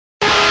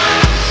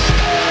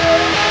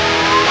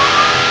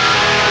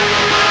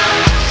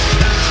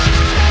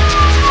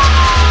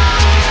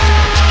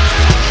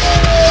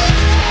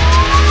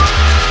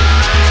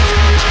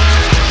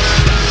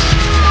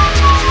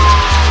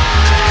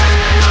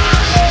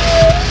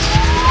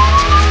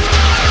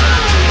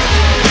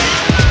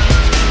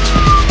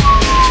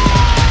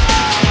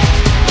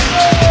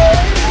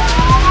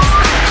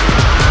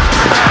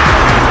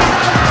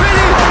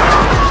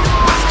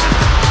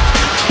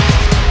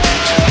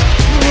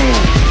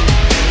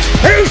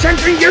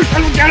something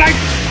useful with your life?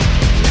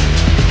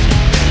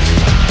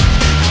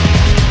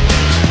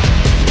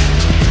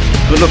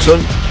 Good luck,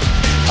 son.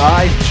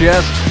 Aye,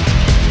 cheers.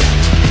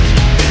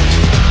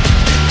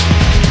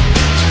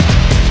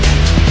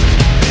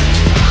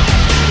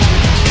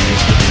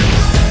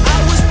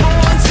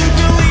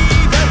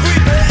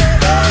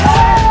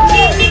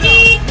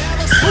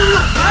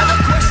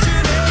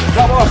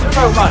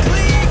 Man.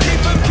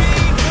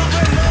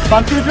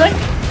 Fancy a drink?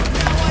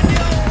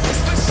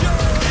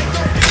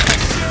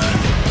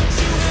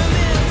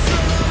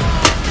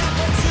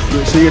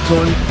 Good to see you,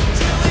 Tony.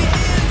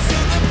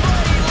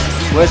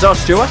 Where's our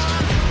Stuart?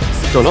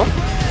 Don't know.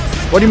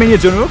 What do you mean you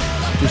don't know?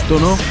 Just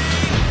don't know.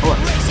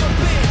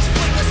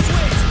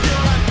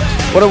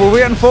 What are we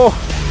waiting for?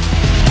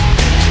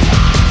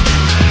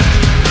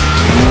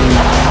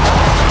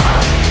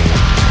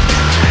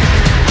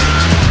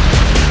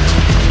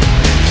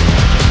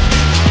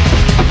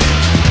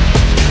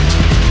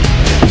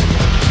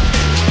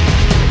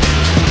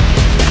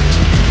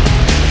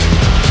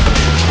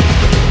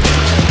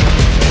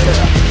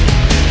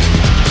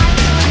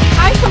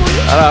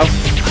 Hello.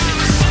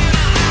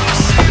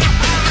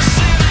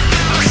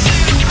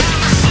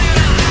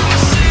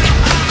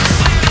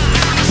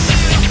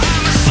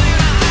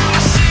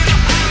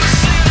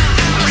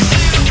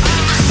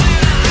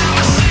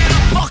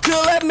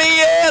 Fucker, let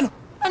me in!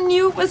 I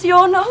knew it was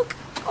your knock.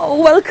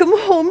 Oh, welcome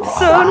home,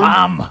 son.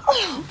 Ma'am.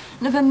 Oh,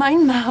 never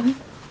mind, ma'am.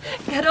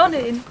 Get on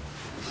in.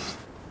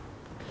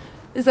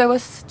 Is our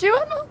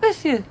Stuart not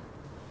with you?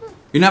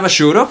 You never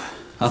showed up.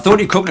 I thought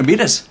you'd come to meet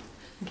us.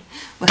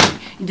 Well,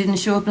 he didn't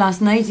show up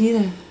last night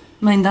either.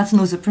 Mind, that's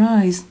no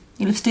surprise.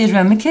 He'll have stayed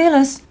round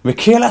Michaela's.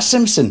 Michaela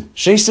Simpson.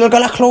 She still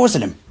got her clothes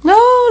in him. No,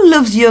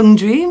 love's young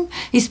dream.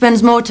 He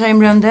spends more time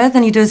round there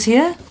than he does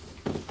here.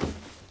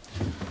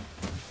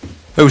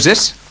 Who's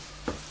this?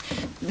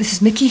 This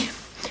is Mickey.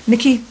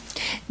 Mickey,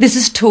 this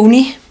is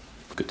Tony.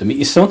 Good to meet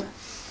you, son.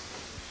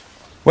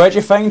 Where'd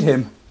you find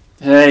him?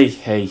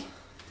 Hey.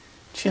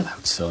 Chill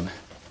out, son.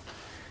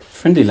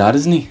 Friendly lad,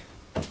 isn't he?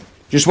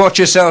 Just watch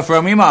yourself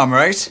from me, Mum,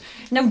 right?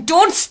 Now,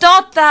 don't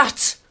start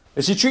that.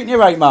 Is he treating you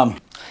right, Mum?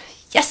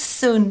 Yes,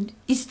 son.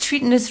 He's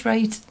treating us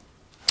right.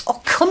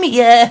 Oh, come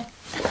here.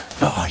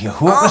 Oh, you're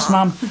hopeless,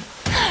 Mum.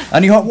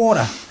 Any hot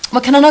water? Well,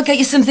 can I not get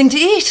you something to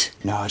eat?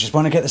 No, I just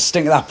want to get the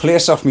stink of that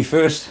place off me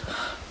first.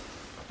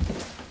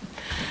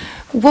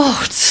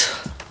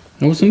 What?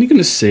 I was only going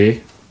to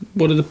say,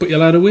 what did they put your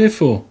lad away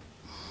for?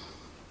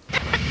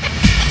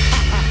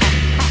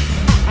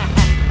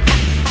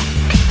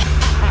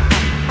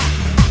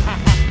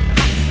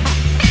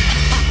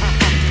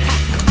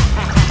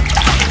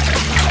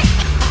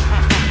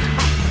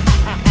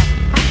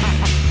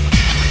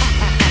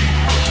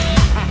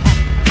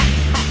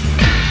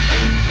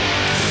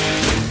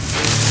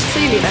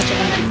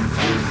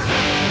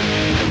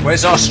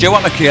 Where's our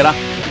Stuart, Michaela?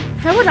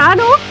 How would I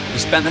know? He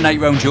spent the night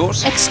round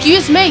yours.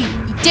 Excuse me,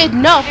 you did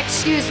not.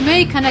 Excuse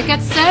me, can I get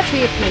served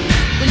here, please?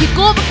 Will you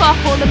go before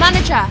I call the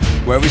manager?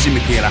 Where is he,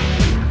 Michaela?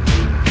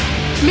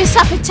 Miss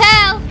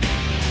Patel!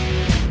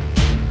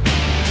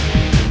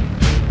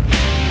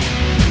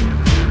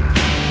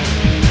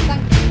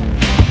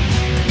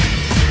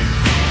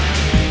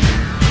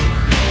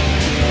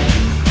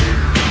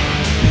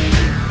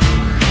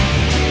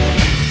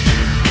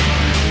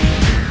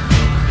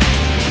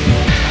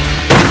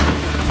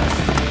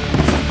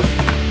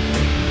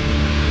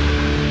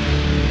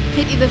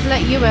 Pity they've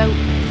let you out.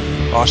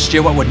 Oh,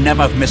 Stuart would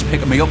never have missed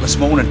picking me up this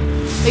morning.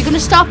 Are you going to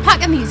start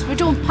packing these? We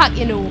don't pack,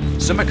 you know.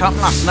 Something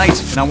happened last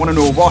night, and I want to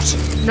know what.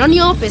 None of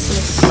your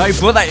business. My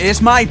brother is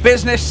my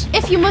business.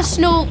 If you must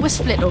know, we're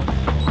split up.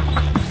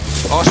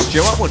 Oh,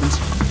 Stuart wouldn't.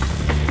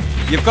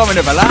 You've got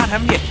another lad,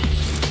 haven't you?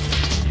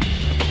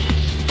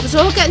 Was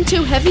all getting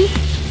too heavy?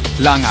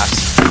 Long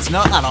ass. It's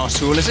not that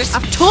arsehole, is it?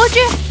 I've told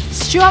you,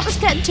 Stuart was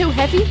getting too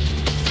heavy.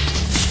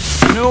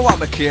 You know what,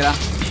 Michaela?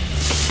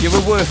 You're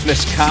a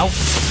worthless cow.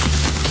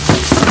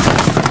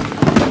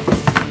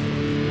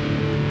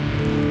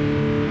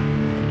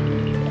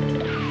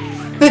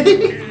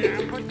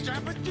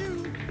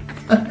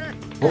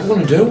 What are we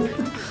going to do?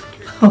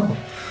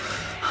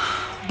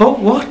 About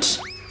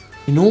what?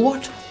 You know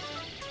what?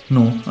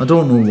 No, I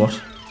don't know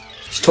what.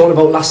 He's talking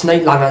about last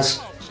night,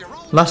 Langers.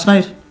 Last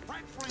night?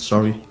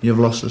 Sorry, you've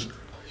lost us.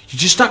 You're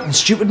just acting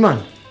stupid,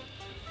 man.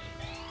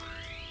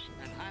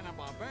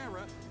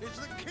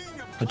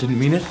 I didn't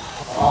mean it.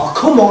 Oh,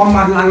 come on,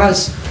 man,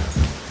 Langers.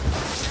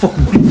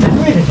 Fucking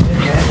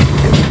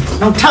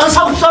now tell us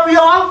how sorry you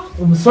are.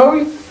 I'm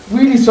sorry,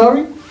 really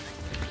sorry.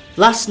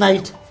 Last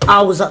night,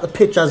 I was at the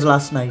pictures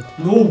last night.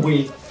 No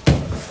way.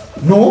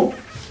 No?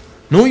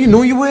 No, you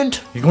know you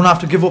weren't. You're gonna have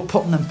to give up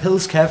popping them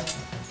pills, Kev.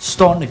 It's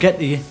starting to get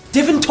to you.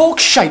 Divin, talk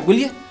shite, will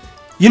you?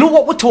 You know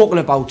what we're talking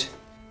about.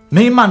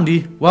 Me and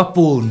Mandy were at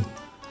bowling,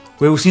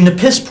 where we seen a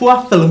piss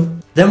poor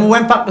film. Then we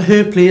went back to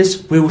her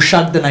place, where we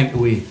shagged the night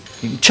away.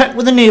 You can check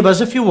with the neighbours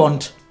if you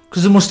want,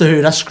 because they must have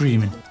heard us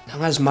screaming.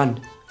 Langers,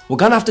 man, we're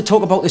gonna have to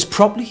talk about this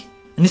properly.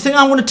 And you think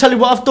I'm gonna tell you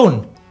what I've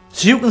done,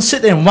 so you can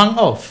sit there and wank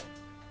off?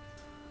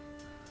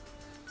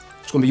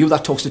 It's gonna be you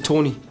that talks to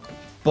Tony.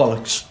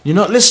 Bollocks. You're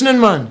not listening,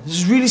 man. This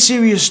is really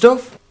serious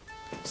stuff.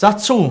 Is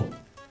that so?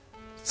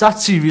 It's that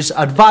serious.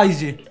 I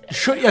advise you to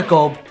shut your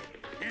gob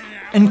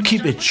and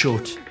keep it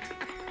shut.